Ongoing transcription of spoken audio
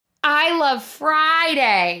I love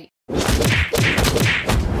Friday.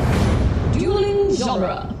 Dueling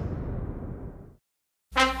genre.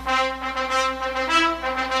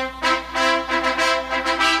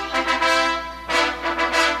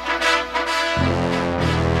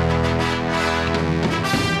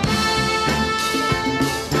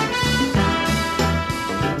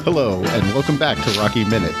 Hello, and welcome back to Rocky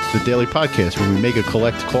Minute, the daily podcast where we make a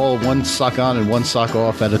collect call one sock on and one sock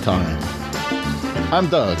off at a time. I'm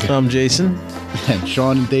Doug. I'm Jason. And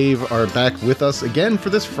Sean and Dave are back with us again for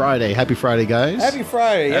this Friday. Happy Friday, guys. Happy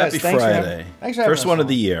Friday, yes. Happy Thanks Friday. Thanks for having First us one on. of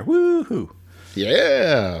the year. Woohoo.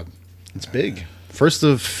 Yeah. It's big. First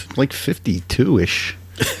of like 52-ish.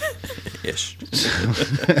 Ish.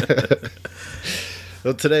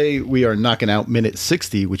 Well, today we are knocking out minute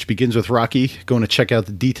 60, which begins with Rocky going to check out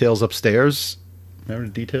the details upstairs. Remember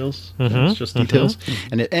the details? Mm-hmm. It's just details.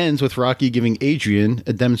 And it ends with Rocky giving Adrian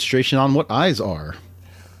a demonstration on what eyes are.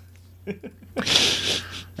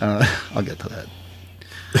 I'll get to that.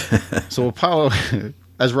 So Apollo,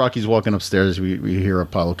 as Rocky's walking upstairs, we hear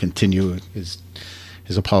Apollo continue his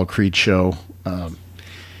Apollo Creed show. He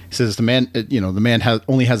says the man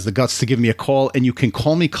only has the guts to give me a call, and you can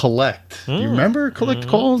call me Collect. Do you remember Collect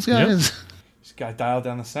calls, guys? Yep. Just got dialed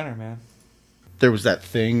down the center, man. There was that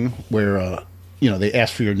thing where they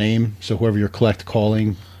ask for your name, so whoever you're Collect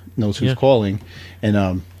calling knows who's calling,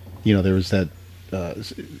 and there was that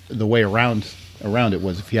the way around it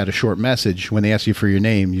was if you had a short message, when they ask you for your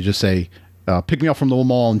name, you just say, pick me up from the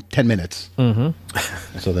mall in 10 minutes. Mm-hmm.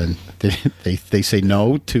 So then they say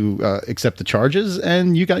no to accept the charges,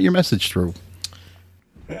 and you got your message through.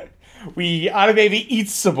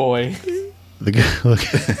 Wehadababyitsaboy.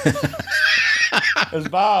 It was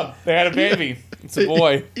Bob. They had a baby. It's a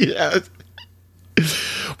boy. Yeah.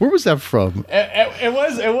 Where was that from? It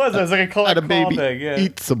was. It was like a collect Had a baby. call thing. Yeah.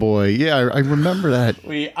 Eats a boy. Yeah, I remember that.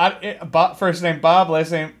 First name Bob,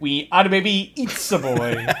 last name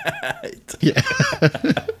Wehadababyitsaboy. Yeah.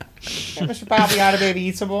 Mr. Bob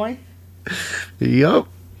Wehadababyitsaboy. Yep.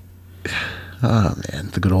 Oh,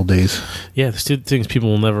 man. The good old days. Yeah, there's two things people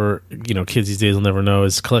will never, kids these days will never know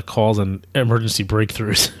is collect calls and emergency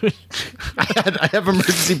breakthroughs. I have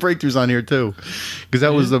emergency breakthroughs on here, too. Because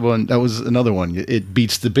that was the one. That was another one. It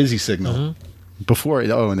beats the busy signal. Mm-hmm. Before,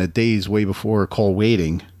 in the days way before call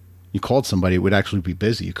waiting, you called somebody, it would actually be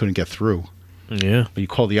busy. You couldn't get through. Yeah. But you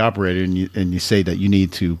call the operator and you say that you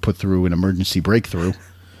need to put through an emergency breakthrough.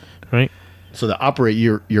 Right. So the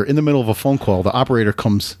operator, you're in the middle of a phone call. The operator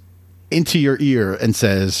comes into your ear and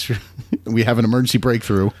says, we have an emergency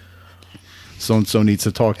breakthrough. So-and-so needs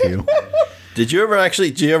to talk to you. Did you ever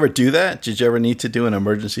do that? Did you ever need to do an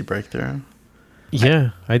emergency breakthrough? Yeah,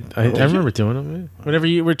 I remember doing it. Whenever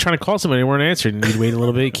you were trying to call somebody and weren't answering, and you'd wait a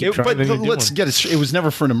little bit, keep trying. But let's get it. It was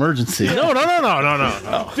never for an emergency. No.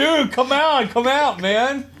 Dude, come out,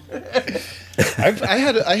 man.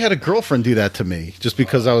 I had a girlfriend do that to me just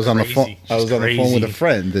because I was on the phone. I was on the phone with a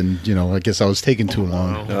friend, and I guess I was taking too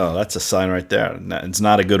long. Oh, that's a sign right there. It's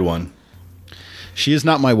not a good one. She is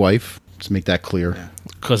not my wife. Let's make that clear.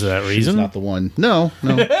 Because of that reason? She's not the one. No.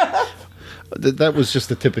 That was just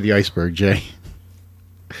the tip of the iceberg, Jay.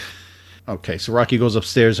 Okay, so Rocky goes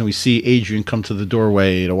upstairs, and we see Adrian come to the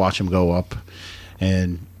doorway to watch him go up,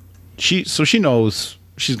 and she knows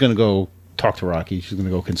she's going to go talk to Rocky. She's going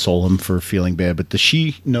to go console him for feeling bad. But does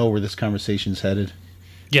she know where this conversation's headed?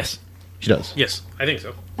 Yes. She does? Yes, I think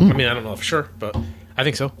so. I mean, I don't know for sure, but I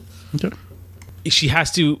think so. Okay. She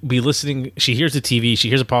has to be listening. She hears the TV. She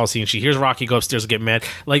hears a policy, and she hears Rocky go upstairs and get mad,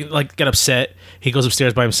 like get upset. He goes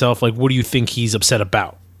upstairs by himself. Like, what do you think he's upset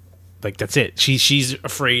about? Like, that's it. She's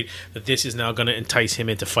afraid that this is now going to entice him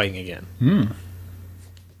into fighting again.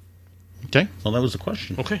 Okay. Well, that was the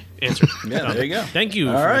question. Okay. Answer. Yeah, there you go. Thank you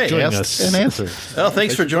All for right. joining Asked us. and answered. Well,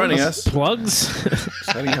 thanks for joining us. Plugs?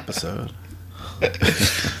 Exciting episode.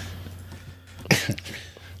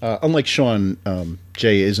 Unlike Sean,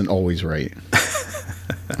 Jay isn't always right.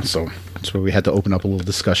 So that's where we had to open up a little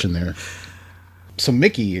discussion there. So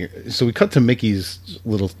we cut to Mickey's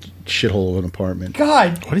little shithole of an apartment.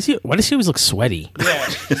 God, Why does he always look sweaty? yeah,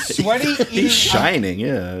 sweaty. He's shining,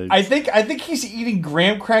 yeah. I think he's eating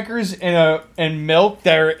graham crackers and milk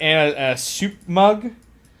that are in a soup mug.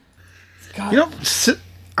 God.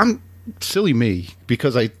 I'm silly me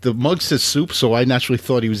because the mug says soup, so I naturally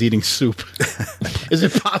thought he was eating soup. Is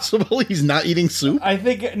it possible he's not eating soup? I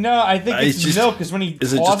think it's milk. Because when he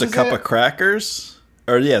is it just a cup of crackers?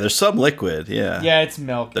 Or there's some liquid. Yeah. Yeah, it's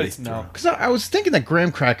milk. It's milk. Because I was thinking that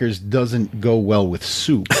graham crackers doesn't go well with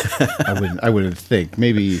soup. I wouldn't think.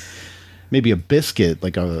 Maybe maybe a biscuit,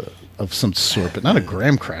 like of some sort, but not a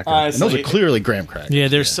graham cracker. And those are clearly graham crackers. Yeah,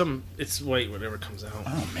 there's some. It's white, whatever comes out.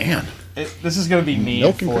 Oh man, this is gonna be me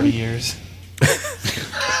in 40 years.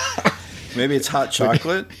 Maybe it's hot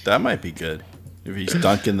chocolate. That might be good. If he's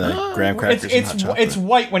dunking the graham crackers in hot chocolate. It's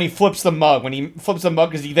white when he flips the mug. When he flips the mug,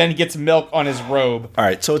 because he then gets milk on his robe. All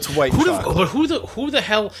right, so it's white chocolate. But who the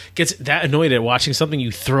hell gets that annoyed at watching something?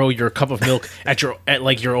 You throw your cup of milk at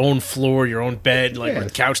like your own floor, your own bed, like or the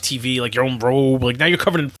couch TV, like your own robe. Like now you're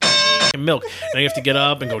covered in milk. Now you have to get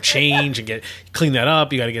up and go change and clean that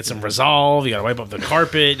up. You got to get some Resolve. You got to wipe up the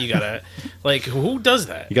carpet. You got to who does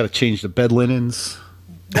that? You got to change the bed linens.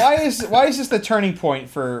 Why is this the turning point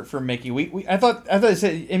for Mickey? I thought it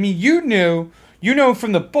said, I mean, you know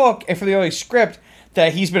from the book and from the early script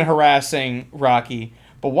that he's been harassing Rocky,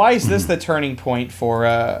 but why is this the turning point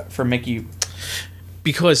for Mickey?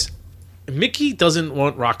 Because Mickey doesn't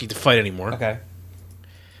want Rocky to fight anymore. Okay.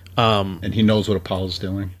 And he knows what Apollo's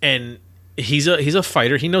doing. And he's a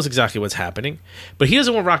fighter. He knows exactly what's happening, but he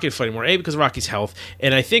doesn't want Rocky to fight anymore. A, because of Rocky's health,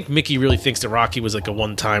 and I think Mickey really thinks that Rocky was like a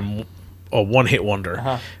one-hit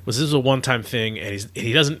wonder. This is a one-time thing, and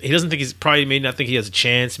he doesn't think may not think he has a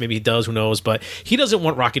chance. Maybe he does, who knows? But he doesn't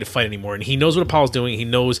want Rocky to fight anymore, and he knows what Apollo's doing. He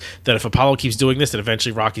knows that if Apollo keeps doing this, then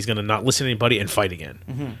eventually Rocky's going to not listen to anybody and fight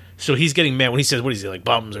again. So he's getting mad when he says, "What is he like,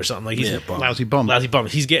 bums or something?" Like he's lousy bum. Lousy bum.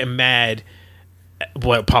 He's getting mad at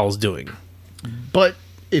what Apollo's doing. But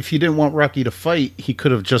if he didn't want Rocky to fight, he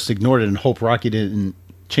could have just ignored it and hoped Rocky didn't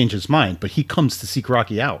change his mind. But he comes to seek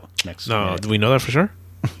Rocky out next. No, do we know that for sure?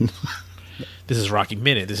 This is Rocky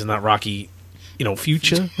Minute. This is not Rocky,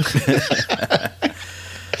 future.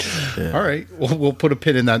 All right, we'll put a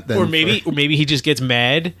pin in that then. Or maybe he just gets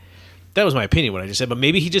mad. That was my opinion, what I just said. But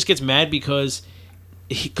maybe he just gets mad because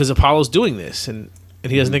Apollo's doing this, and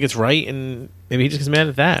he doesn't think it's right, and maybe he just gets mad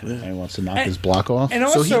at that. And he wants to knock his block off. And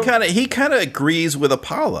also, so he kind of agrees with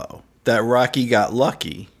Apollo that Rocky got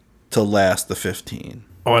lucky to last the 15.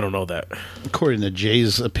 Oh, I don't know that. According to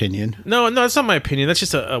Jay's opinion. No, that's not my opinion. That's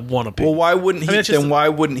just a one opinion. Well, why wouldn't he? Why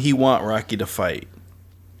wouldn't he want Rocky to fight?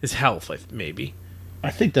 His health, maybe.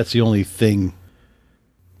 I think that's the only thing.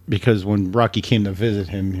 Because when Rocky came to visit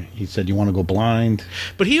him, he said, "You want to go blind?"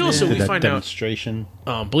 But he also we that find demonstration.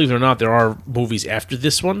 out. Believe it or not, there are movies after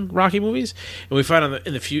this one, Rocky movies, and we find out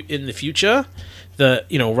in the future.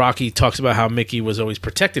 Rocky talks about how Mickey was always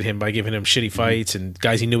protected him by giving him shitty fights and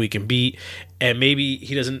guys he knew he can beat, and maybe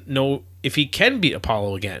he doesn't know if he can beat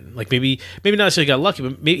Apollo again. Like maybe not necessarily got lucky,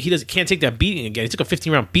 but maybe he can't take that beating again. He took a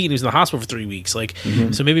 15-round beating. He was in the hospital for 3 weeks.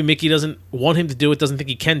 So maybe Mickey doesn't want him to do it, doesn't think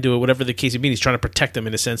he can do it. Whatever the case may be, he's trying to protect him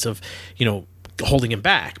in a sense of holding him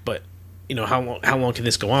back. But how long can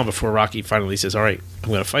this go on before Rocky finally says, "All right, I'm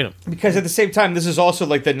going to fight him"? Because at the same time, this is also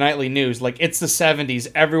like the nightly news. Like it's the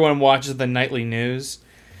 70s, everyone watches the nightly news.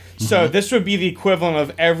 So this would be the equivalent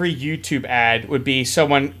of every YouTube ad would be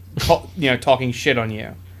someone talking shit on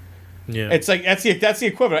you. Yeah, it's like that's the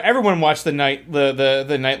equivalent. Everyone watched the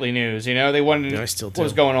nightly news. They wanted to know what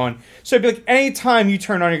was going on. So it'd be like anytime you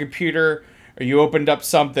turn on your computer or you opened up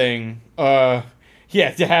something, to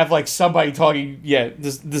have like somebody talking. Yeah,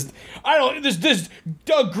 this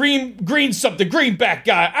Doug Greenback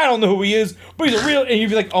guy. I don't know who he is, but he's a real. And you'd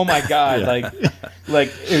be like, oh my god, like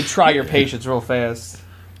it would try your patience real fast.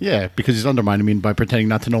 Yeah, because he's undermining me by pretending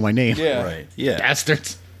not to know my name. Yeah, right. Yeah,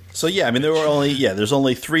 bastards. So there's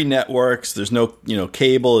only 3 networks. There's no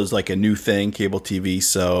cable is like a new thing, cable TV.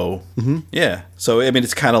 So so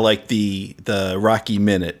it's kind of like the Rocky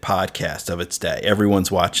Minute podcast of its day.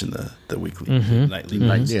 Everyone's watching the weekly nightly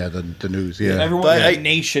news. Yeah, the news. Yeah, everyone's in a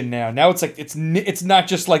nation now. Now it's like it's not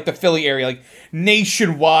just like the Philly area. Like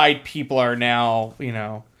nationwide, people are now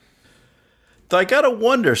I gotta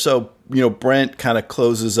wonder. So Brent kind of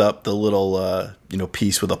closes up the little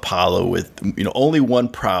piece with Apollo with only one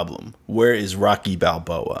problem. Where is Rocky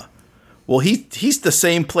Balboa? Well, he's the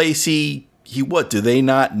same place he what? Do they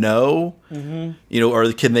not know?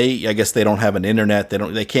 Or can they? I guess they don't have an internet.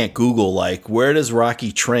 They can't Google where does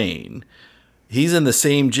Rocky train? He's in the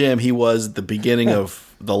same gym he was at the beginning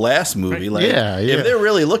of the last movie. If they're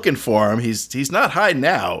really looking for him, he's not hiding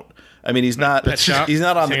out. I mean, he's not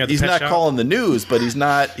calling the news, but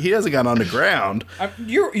he hasn't gone underground.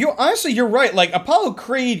 You're right. Like Apollo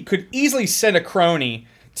Creed could easily send a crony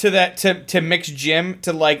to Mick's gym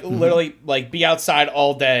to literally be outside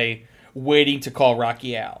all day waiting to call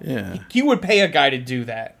Rocky out. Yeah. He would pay a guy to do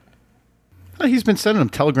that. He's been sending him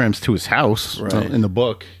telegrams to his house in the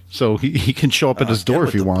book, so he can show up at his door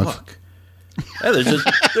if he wants. Yeah,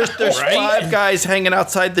 there's 5 guys hanging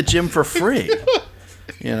outside the gym for free.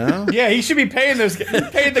 You know? Yeah, he should be paying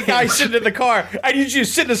the guy sitting in the car. I need you to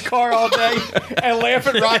sit in his car all day and laugh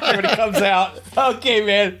at Rocky when he comes out. Okay,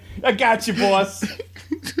 man. I got you, boss.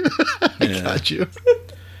 Got you.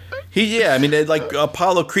 I mean, like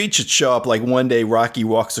Apollo Creed should show up like one day. Rocky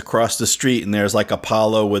walks across the street and there's like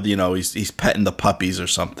Apollo with he's petting the puppies or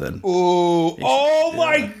something. Ooh! Oh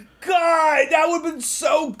my God, that would have been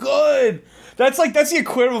so good. That's the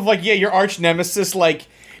equivalent of like your arch nemesis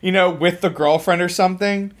with the girlfriend or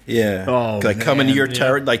something. Yeah. Oh, like coming to your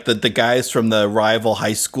turf, like the guys from the rival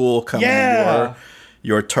high school coming to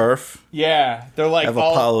your turf. Yeah, they're like have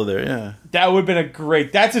Apollo there. Yeah. That would have been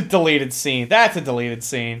That's a deleted scene.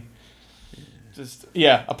 Just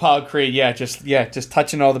Apollo Creed. Just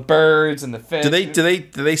touching all the birds and the fish.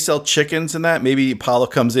 Do they sell chickens in that? Maybe Apollo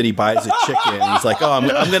comes in, he buys a chicken, and he's like, "Oh, I'm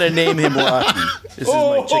gonna name him Rocky. This is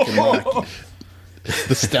my chicken, Rocky,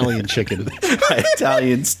 The stallion chicken.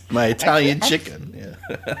 my Italian chicken." Yeah.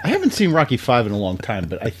 I haven't seen Rocky 5 in a long time,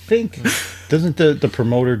 but I think doesn't the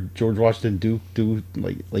promoter George Washington do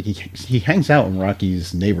like he hangs out in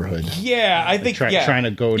Rocky's neighborhood? Yeah, I think trying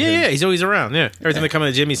to go. Yeah, he's always around. Yeah, every time they come in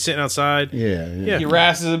the gym, he's sitting outside. Yeah. He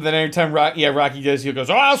harasses him. Then every time Rocky does, he goes,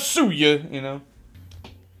 "Oh, I'll sue you." You know.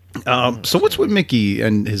 So what's with Mickey?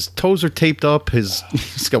 And his toes are taped up. He's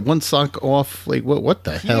got one sock off. Like what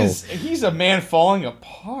the hell? He's a man falling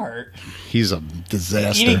apart. He's a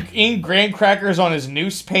disaster. Eating graham crackers on his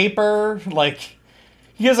newspaper. Like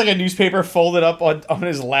he has like a newspaper folded up on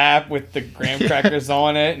his lap with the graham crackers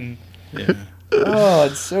on it, and oh,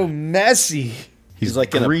 it's so messy. He's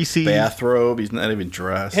like greasy. In a bathrobe. He's not even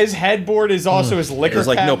dressed. His headboard is also his liquor. There's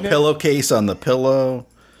like cabinet. no pillowcase on the pillow.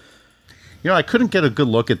 I couldn't get a good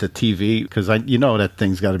look at the TV because that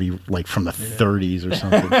thing's got to be like from the 30s or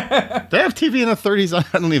something. They have TV in the 30s?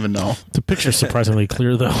 I don't even know. The picture's surprisingly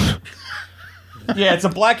clear, though. Yeah, it's a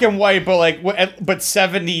black and white, but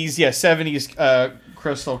 70s, 70s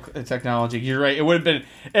crystal technology. You're right. It would have been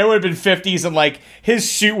 50s, and like his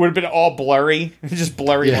suit would have been all blurry, just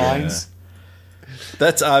blurry lines.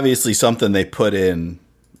 That's obviously something they put in.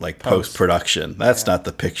 Like post-production. That's not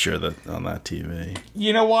the picture on that TV.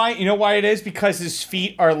 You know why? You know why it is? Because his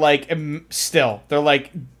feet are like still. They're like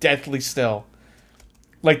deathly still.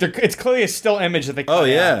 Like it's clearly a still image that they cut out.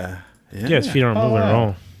 Yeah, his feet aren't moving at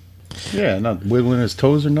all. Yeah, not wiggling his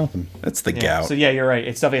toes or nothing. That's the gout. So you're right.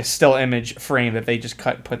 It's definitely a still image frame that they just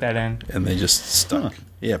put that in. And they just stuck.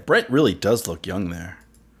 Yeah, Brent really does look young there.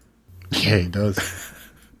 Yeah, he does.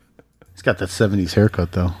 He's got that 70s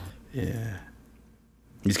haircut, though. Yeah.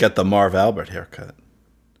 He's got the Marv Albert haircut.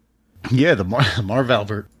 Yeah, the Marv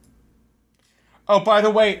Albert. Oh, by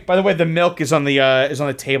the way, the milk is on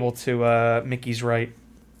the table to Mickey's right.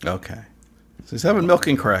 Okay. So he's having milk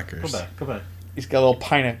and crackers. Go back. He's got a little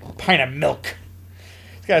pint of milk.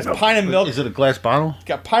 He's got his pint of milk. Is it a glass bottle? He's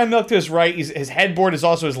got pint of milk to his right. His headboard is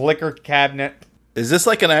also his liquor cabinet. Is this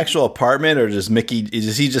like an actual apartment, or does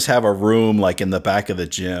he just have a room like in the back of the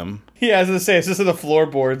gym? Yeah, I was gonna say it's just in the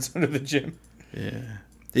floorboards under the gym. Yeah.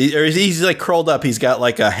 He's like curled up. He's got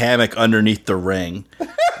like a hammock underneath the ring.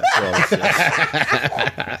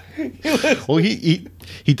 Well, he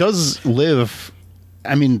does live.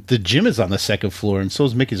 I mean, the gym is on the second floor, and so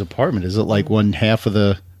is Mickey's apartment. Is it like one half of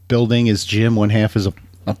the building is gym, one half is a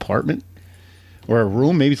apartment, or a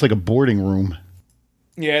room? Maybe it's like a boarding room.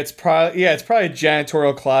 Yeah, it's probably a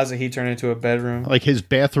janitorial closet he turned into a bedroom. Like his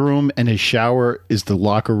bathroom and his shower is the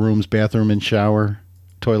locker room's bathroom and shower,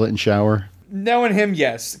 toilet and shower. Knowing him,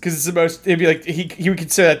 yes, because it's the most. It'd be like he would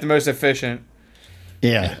consider that the most efficient.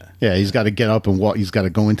 Yeah. He's got to get up and walk. He's got to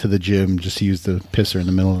go into the gym just to use the pisser in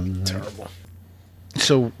the middle of the night. Terrible.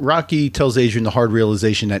 So Rocky tells Adrian the hard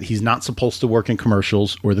realization that he's not supposed to work in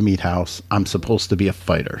commercials or the meat house. I'm supposed to be a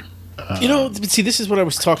fighter. See, this is what I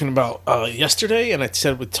was talking about yesterday, and I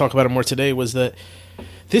said we'd talk about it more today. Was that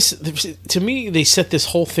this? To me, they set this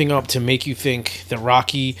whole thing up to make you think that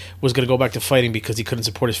Rocky was going to go back to fighting because he couldn't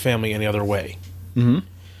support his family any other way. Mm-hmm.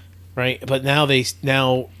 Right, but now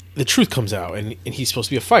the truth comes out, and he's supposed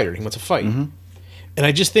to be a fighter. He wants to fight, and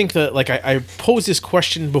I just think that I posed this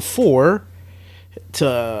question before.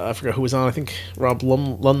 I forgot who was on. I think Rob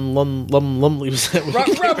Lumley was that.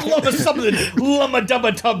 Rob Lum is something. Lumma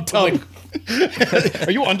dubba tub tub.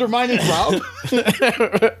 Are you undermining Rob?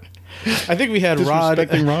 I think we had Rob. I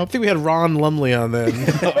think we had Ron Lumley on then.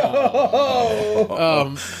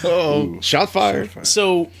 Shot fired.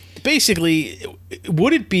 So basically,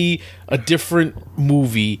 would it be a different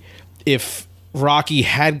movie if Rocky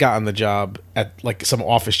had gotten the job at like some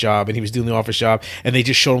office job, and he was doing the office job, and they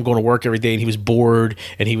just showed him going to work every day, and he was bored,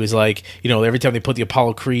 and he was like, every time they put the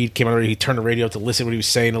Apollo Creed came out, he turned the radio up to listen to what he was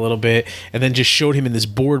saying a little bit, and then just showed him in this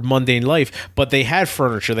bored, mundane life. But they had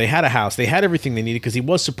furniture, they had a house, they had everything they needed because he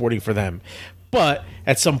was supporting for them. But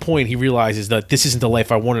at some point, he realizes that this isn't the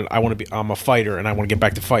life I wanted. I'm a fighter, and I want to get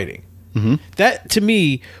back to fighting. Mm-hmm. That to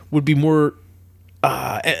me would be more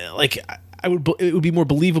it would be more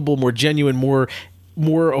believable, more genuine, more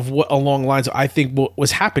of what along lines I think what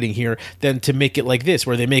was happening here than to make it like this,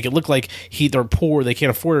 where they make it look like they're poor, they can't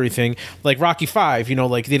afford everything. Like Rocky V,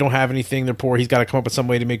 like they don't have anything, they're poor. He's got to come up with some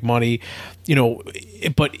way to make money,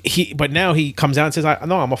 But now he comes out and says,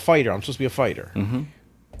 "No, I'm a fighter. I'm supposed to be a fighter." Mm-hmm.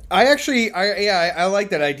 I like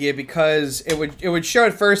that idea because it would show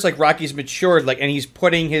at first like Rocky's matured, like, and he's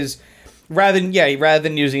putting his rather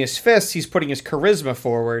than using his fists, he's putting his charisma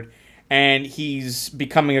forward. And he's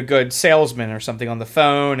becoming a good salesman or something on the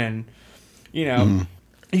phone, and you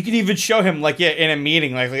could even show him like in a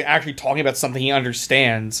meeting, like actually talking about something he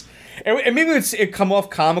understands. And maybe it'd come off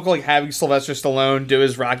comical, like having Sylvester Stallone do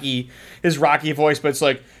his Rocky voice, but it's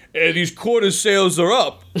like, hey, these quarter sales are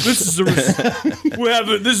up. We're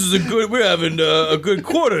having a good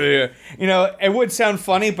quarter here. It would sound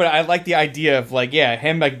funny, but I like the idea of like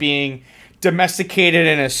him like being domesticated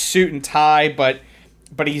in a suit and tie, but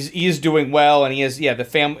he is doing well, and he has the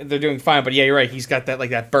family, they're doing fine. But you're right, he's got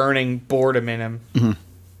that burning boredom in him. Mm-hmm.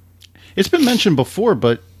 It's been mentioned before,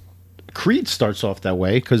 but Creed starts off that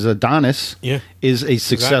way because Adonis is a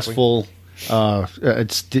successful.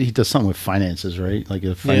 Exactly. He does something with finances, right? Like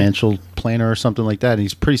a financial planner or something like that, and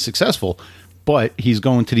he's pretty successful. But he's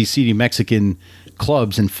going to these seedy Mexican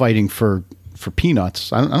clubs and fighting for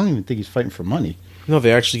peanuts. I don't even think he's fighting for money. No,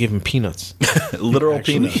 they actually give him peanuts. Literal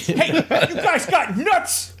peanuts. Hey, you guys got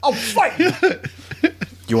nuts! I'll fight!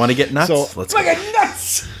 You want to get nuts? So, Let's go. Get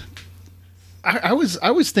nuts! I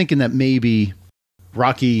was thinking that maybe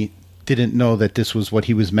Rocky didn't know that this was what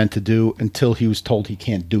he was meant to do until he was told he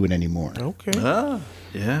can't do it anymore. Okay.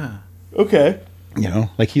 Yeah. Okay.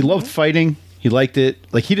 Like he loved fighting. He liked it.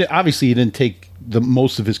 Like he didn't take the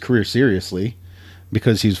most of his career seriously.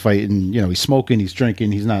 Because he's fighting, he's smoking, he's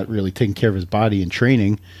drinking, he's not really taking care of his body and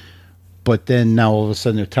training. But then now all of a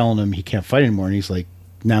sudden they're telling him he can't fight anymore, and he's like,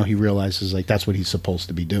 now he realizes like that's what he's supposed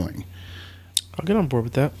to be doing. I'll get on board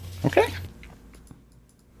with that. Okay.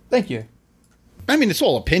 Thank you. I mean, it's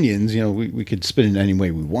all opinions. We could spin it any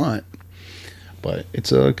way we want, but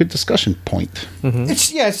it's a good discussion point. Mm-hmm. It's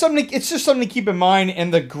just something to keep in mind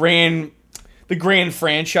in the grand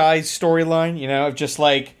franchise storyline. Of just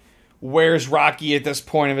like, where's Rocky at this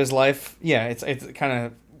point of his life? Yeah, it's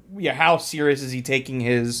kind of how serious is he taking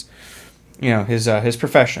his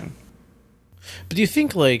profession? But do you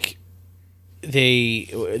think like they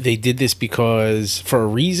did this because for a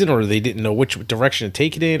reason, or they didn't know which direction to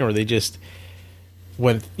take it in, or they just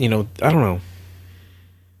went? I don't know.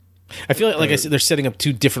 I feel like I said, they're setting up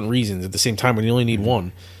two different reasons at the same time when you only need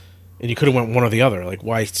one, and you could have went one or the other. Like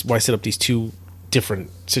why set up these two different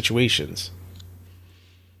situations?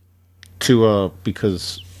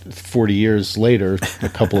 Because 40 years later, a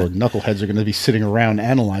couple of knuckleheads are going to be sitting around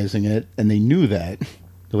analyzing it, and they knew that.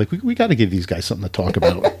 They're like, we got to give these guys something to talk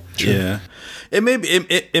about. Yeah, it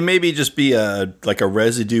may be just be a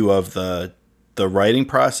residue of the writing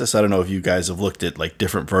process. I don't know if you guys have looked at like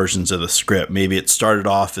different versions of the script. Maybe it started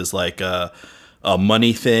off as like a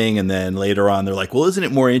money thing, and then later on they're like, well, isn't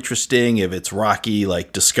it more interesting if it's Rocky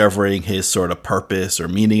like discovering his sort of purpose or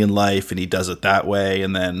meaning in life, and he does it that way,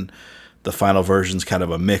 and then the final version's kind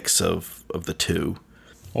of a mix of the two.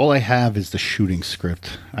 All I have is the shooting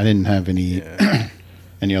script. I didn't have any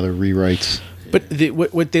any other rewrites. But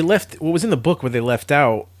what they left, what was in the book, what they left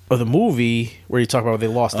out of the movie, where you talk about they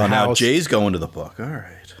lost the house. Now Jay's going to the book. All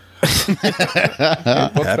right.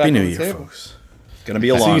 Happy New Year, folks. It's gonna be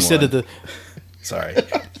a long one. So you said that Sorry.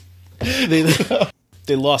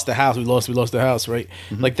 They lost the house. We lost the house, right?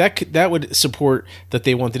 Mm-hmm. Like that would support that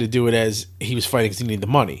they wanted to do it as he was fighting because he needed the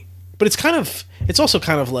money. But it's also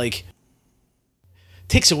kind of like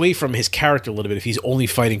takes away from his character a little bit if he's only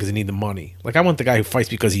fighting because he needs the money. Like I want the guy who fights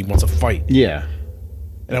because he wants to fight. Yeah.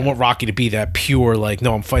 And I want Rocky to be that pure, like,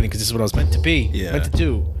 no, I'm fighting because this is what I was meant to be, meant to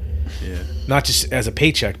do. Yeah. Not just as a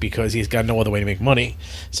paycheck because he's got no other way to make money.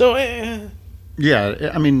 So,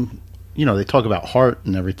 yeah, I mean, they talk about heart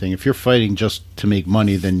and everything. If you're fighting just to make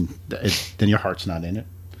money, then your heart's not in it.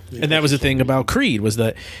 And that was the thing about Creed, was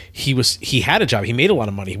that he had a job, he made a lot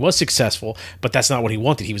of money, he was successful, but that's not what he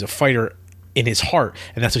wanted. He was a fighter in his heart,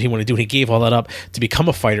 and that's what he wanted to do. And he gave all that up to become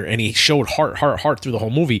a fighter, and he showed heart through the whole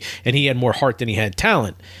movie. And he had more heart than he had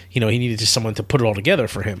talent. He needed just someone to put it all together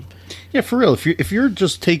for him. Yeah, for real. If you're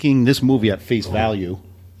just taking this movie at face value,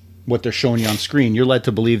 what they're showing you on screen, you're led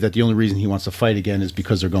to believe that the only reason he wants to fight again is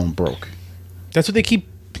because they're going broke. That's what they keep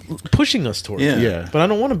pushing us toward. Yeah. But I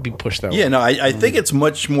don't want to be pushed that way. Yeah, no, I think it's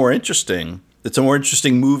much more interesting. It's a more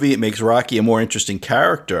interesting movie. It makes Rocky a more interesting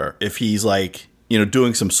character if he's like,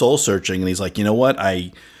 doing some soul searching and he's like, you know what?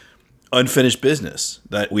 Unfinished business.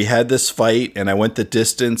 That we had this fight and I went the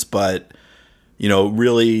distance, but,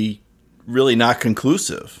 really not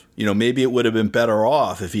conclusive. Maybe it would have been better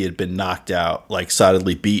off if he had been knocked out, like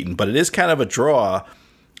solidly beaten. But it is kind of a draw.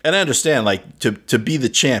 And I understand, like, to be the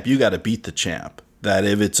champ, you got to beat the champ. That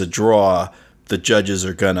if it's a draw, the judges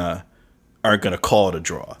aren't gonna call it a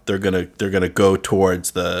draw. They're gonna go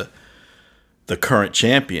towards the current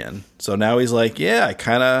champion. So now he's like, I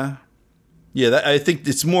think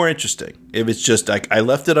it's more interesting if it's just like I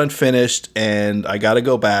left it unfinished and I got to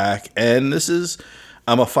go back. And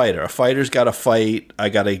I'm a fighter. A fighter's got to fight. I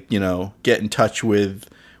got to get in touch with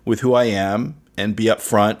who I am and be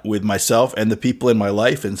upfront with myself and the people in my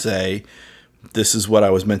life and say, this is what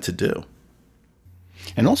I was meant to do.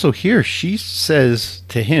 And also here, she says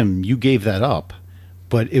to him, you gave that up.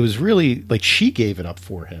 But it was really like she gave it up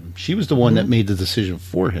for him. She was the one that made the decision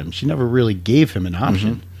for him. She never really gave him an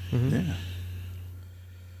option.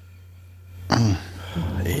 Yeah.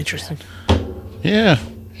 Interesting. Yeah.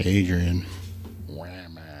 Adrian.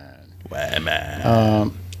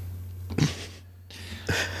 Man.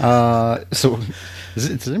 So,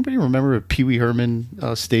 does anybody remember a Pee Wee Herman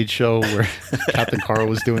stage show where Captain Carl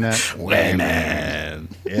was doing that? Man.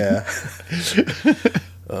 Yeah.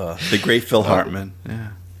 The great Phil Hartman.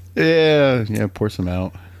 Yeah, pour some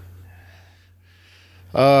out.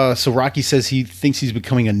 So Rocky says he thinks he's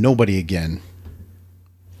becoming a nobody again.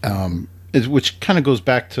 Which kind of goes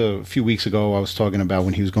back to a few weeks ago I was talking about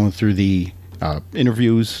when he was going through the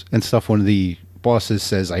interviews and stuff. One of the bosses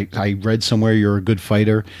says, I read somewhere you're a good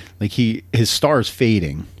fighter. Like his star is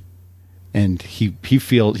fading, and he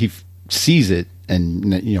sees it,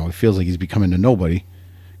 and it feels like he's becoming a nobody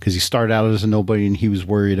because he started out as a nobody and he was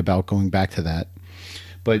worried about going back to that.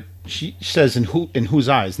 But she says, in whose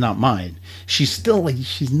eyes, not mine. She's still like,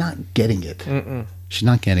 she's not getting it. Mm-mm. She's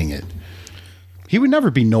not getting it. He would never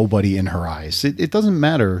be nobody in her eyes. It doesn't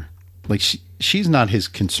matter. Like she's not his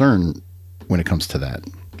concern when it comes to that.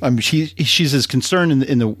 I mean, she's his concern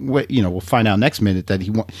in the way, we'll find out next minute that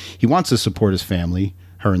he wants to support his family,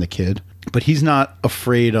 her and the kid, but he's not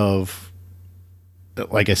afraid of,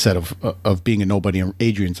 like I said, of being a nobody in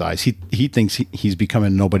Adrian's eyes. He thinks he's becoming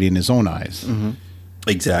a nobody in his own eyes. Mm-hmm.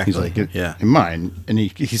 Exactly. He's like, in mine. And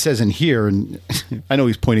he says in here, and I know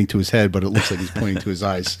he's pointing to his head, but it looks like he's pointing to his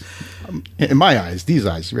eyes. In my eyes, these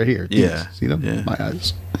eyes right here. These, see them? Yeah. My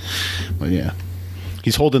eyes. But yeah.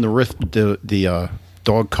 He's holding the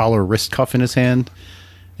dog collar wrist cuff in his hand.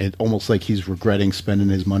 It almost like he's regretting spending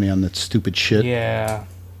his money on that stupid shit. Yeah.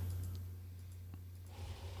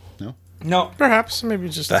 No? Perhaps. Maybe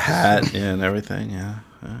just the hat and everything, yeah.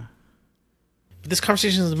 This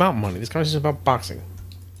conversation is about money. This conversation is about boxing.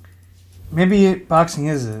 Maybe boxing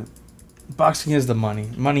is it. Boxing is the money.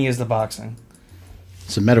 Money is the boxing.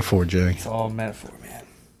 It's a metaphor, Jay. It's all a metaphor, man.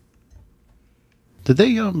 Did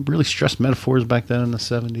they really stress metaphors back then in the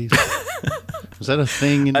 70s? Was that a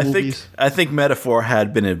thing in movies? I think metaphor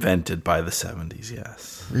had been invented by the 70s,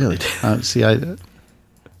 yes. Really? See, I'm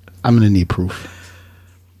going to need proof.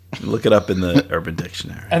 Look it up in the Urban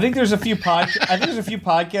Dictionary. I think there's a few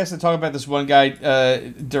podcasts that talk about this one guy,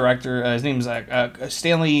 director. His name is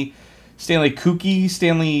Stanley Cookie,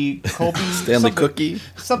 Stanley Colby, Stanley Cookie,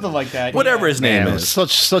 something like that. Whatever his name is.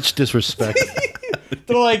 Such disrespect.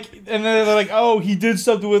 They're like, oh, he did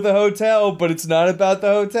something with the hotel, but it's not about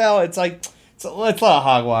the hotel. It's like it's a lot of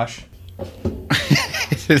hogwash.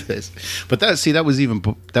 It is. But that was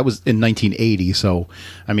in 1980, so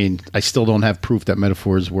I mean, I still don't have proof that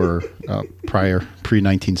metaphors were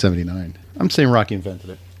pre-1979. I'm saying Rocky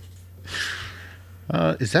invented it.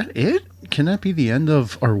 Is that it? Can that be the end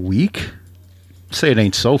of our week? Say it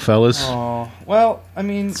ain't so, fellas. Oh, well, I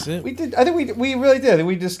mean, we did. I think we really did.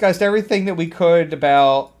 We discussed everything that we could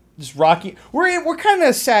about just Rocky. We're kind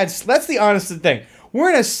of sad. That's the honest thing.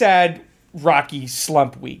 We're in a sad Rocky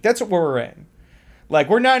slump week. That's what we're in. Like,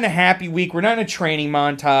 we're not in a happy week. We're not in a training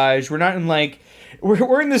montage. We're not in, like...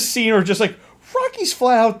 We're in this scene where just, like, Rocky's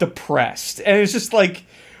flat out depressed. And it's just, like,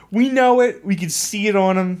 we know it. We can see it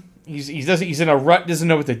on him. He's in a rut, doesn't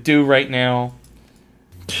know what to do right now.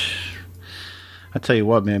 I tell you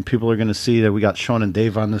what, man, people are going to see that we got Sean and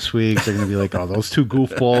Dave on this week. They're going to be like, oh, those two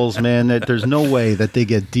goofballs, man, there's no way that they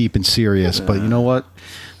get deep and serious. But you know what?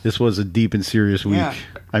 This was a deep and serious week. Yeah.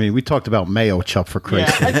 I mean, we talked about mayo chup for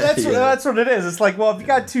Christ's sake. That's what it is. It's like, well, if you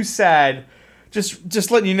got too sad,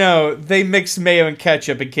 just letting you know, they mix mayo and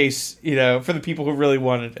ketchup in case, for the people who really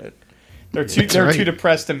wanted it. They're too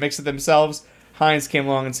depressed to mix it themselves. Heinz came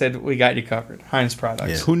along and said, we got you covered. Heinz products.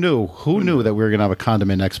 Yeah. Who knew that we were going to have a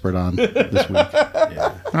condiment expert on this week?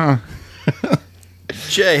 Yeah.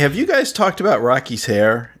 Jay, have you guys talked about Rocky's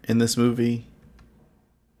hair in this movie?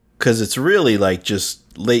 Because it's really like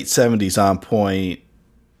just late 70s on point,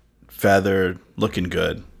 feathered, looking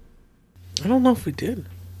good. I don't know if we did.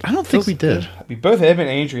 I don't think we did. We both had him and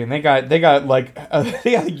Adrian. They got like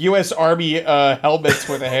U.S. Army helmets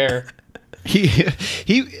with the hair.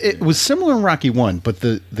 It was similar in Rocky 1, but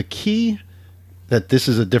the key that this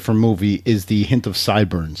is a different movie is the hint of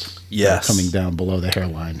sideburns. Yes, coming down below the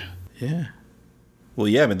hairline. Yeah. Well,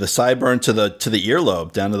 yeah, I mean the sideburn to the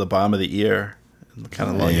earlobe down to the bottom of the ear, kind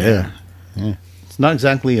of long. Yeah. It's not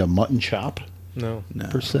exactly a mutton chop. No,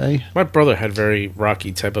 per se. My brother had very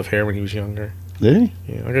Rocky type of hair when he was younger. Did he?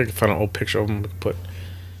 Yeah, I gotta find an old picture of him to put.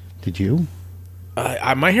 Did you?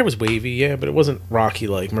 My hair was wavy, yeah, but it wasn't Rocky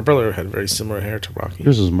like. My brother had very similar hair to Rocky.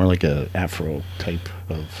 Yours was more like a afro type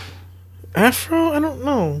of. Afro? I don't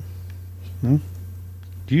know. No?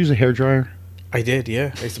 Do you use a hairdryer? I did,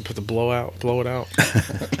 yeah. I used to put the blow it out.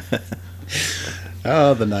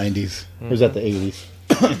 Oh, the 90s. Or was that the 80s?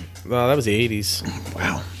 No, that was the 80s.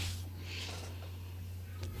 Wow.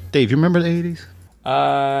 Dave, you remember the 80s?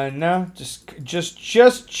 No,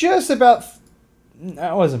 just about.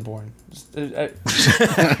 I wasn't born. I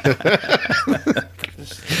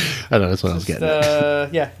know, that's what I was getting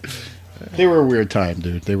at. Yeah. They were a weird time,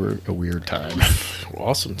 dude. They were a weird time.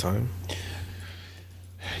 Awesome time.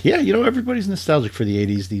 Yeah, everybody's nostalgic for the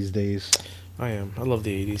 80s these days. I am. I love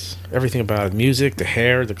the 80s. Everything about it. Music, the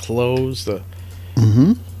hair, the clothes, the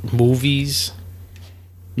movies.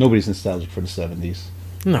 Nobody's nostalgic for the 70s.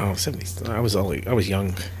 No, 70s. I was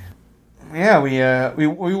young. Yeah, we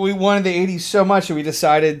wanted the 80s so much that we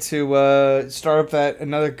decided to start up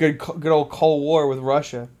another good old Cold War with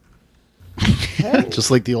Russia. Hey. Just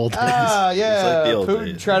like the old days. Yeah. Just like the old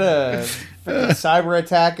Putin days. tried to cyber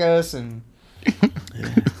attack us, and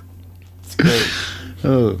it's great.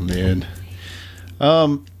 Oh man.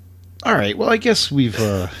 All right. Well, I guess we've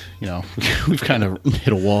we've kind of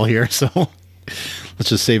hit a wall here, so let's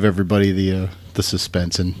just save everybody the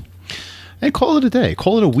suspense and call it a day.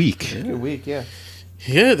 Call it a week. Good week, yeah.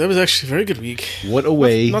 Yeah, that was actually a very good week. What a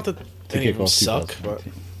way! Not that any of them suck, but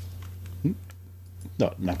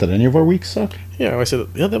no, not that any of our weeks suck. yeah, I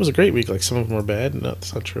said that was a great week. Like some of them were bad. No,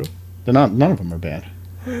 that's not true. They're not. None of them are bad.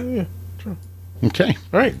 Yeah, true. Okay.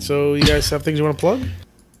 All right, so you guys have things you want to plug?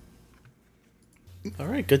 All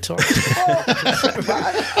right, good talk. People,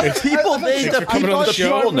 the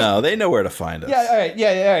people now. They know where to find us. Yeah, all right.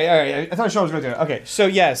 I thought Sean was going to do it. Okay, so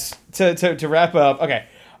yes, to wrap up. Okay,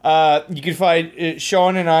 you can find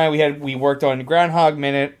Sean and I. We worked on Groundhog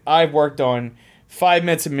Minute. I've worked on 5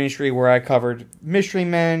 Minutes of Ministry, where I covered Mystery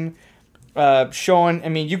Men. Sean, I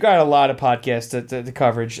mean, you got a lot of podcasts to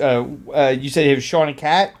coverage. You said it was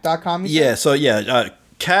SeanandCat.com? Yeah, so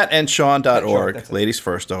catandsean.org. Ladies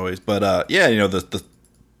first always. But the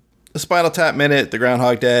Spinal Tap Minute, the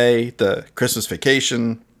Groundhog Day, the Christmas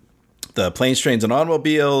Vacation, the Planes, Trains, and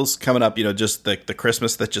Automobiles coming up. Just the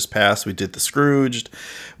Christmas that just passed. We did the Scrooged.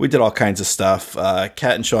 We did all kinds of stuff.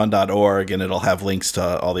 Catandsean.org, and it'll have links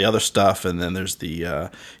to all the other stuff. And then there's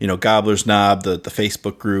the Gobbler's Knob, the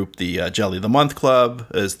Facebook group. The Jelly of the Month Club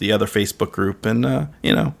is the other Facebook group, and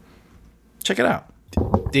check it out.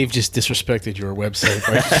 Dave just disrespected your website.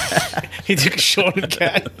 Right? He took Sean and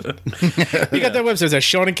Cat. You got that website. Is that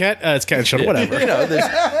Sean and Cat? It's Cat and Sean. Whatever. There's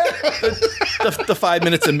the 5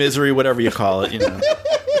 minutes of misery, whatever you call it.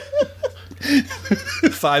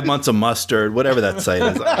 5 months of mustard, whatever that site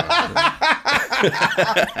is.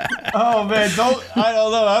 Oh man, I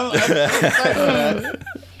don't know. I'm excited for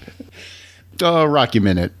that. Rocky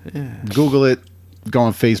Minute. Yeah. Google it. Go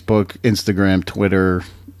on Facebook, Instagram, Twitter.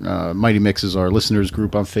 Mighty Mix is our listeners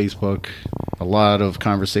group on Facebook. A lot of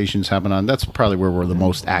conversations happen on. That's probably where we're the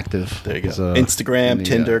most active. There you go. Instagram,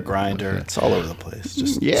 Tinder, Grindr. It's all over the place.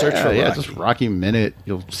 Just search for Rocky. Just Rocky Minute.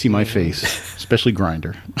 You'll see my face, especially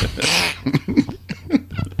Grindr.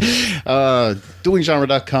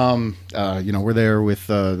 DuelingGenre.com. We're there with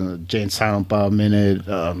Jay and Silent Bob Minute,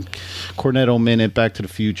 Cornetto Minute, Back to the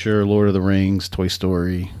Future, Lord of the Rings, Toy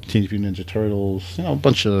Story, Teenage Mutant Ninja Turtles. A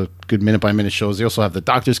bunch of good minute by minute shows. They also have the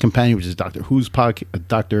Doctor's Companion, which is Doctor Who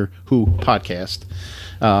podcast.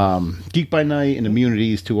 Geek by Night and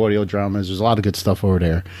Immunities, 2 audio dramas. There's a lot of good stuff over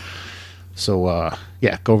there. So,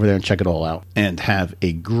 go over there and check it all out. And have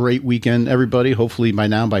a great weekend, everybody. Hopefully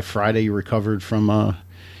by Friday, you're recovered from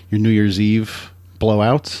your New Year's Eve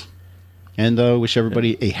blowout. And wish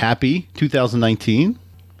everybody a happy 2019.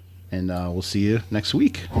 And we'll see you next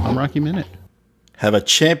week on Rocky Minute. Have a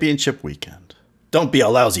championship weekend. Don't be a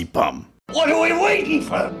lousy bum. What are we waiting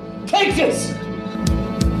for? Take this!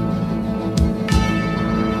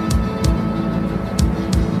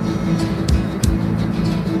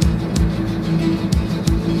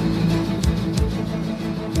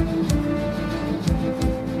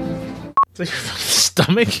 It's like your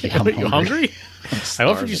stomach. Yeah, I'm Are you hungry? I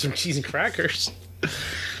starving. offered you some cheese and crackers. I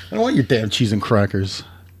don't want your damn cheese and crackers.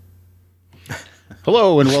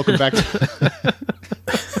 Hello and welcome back to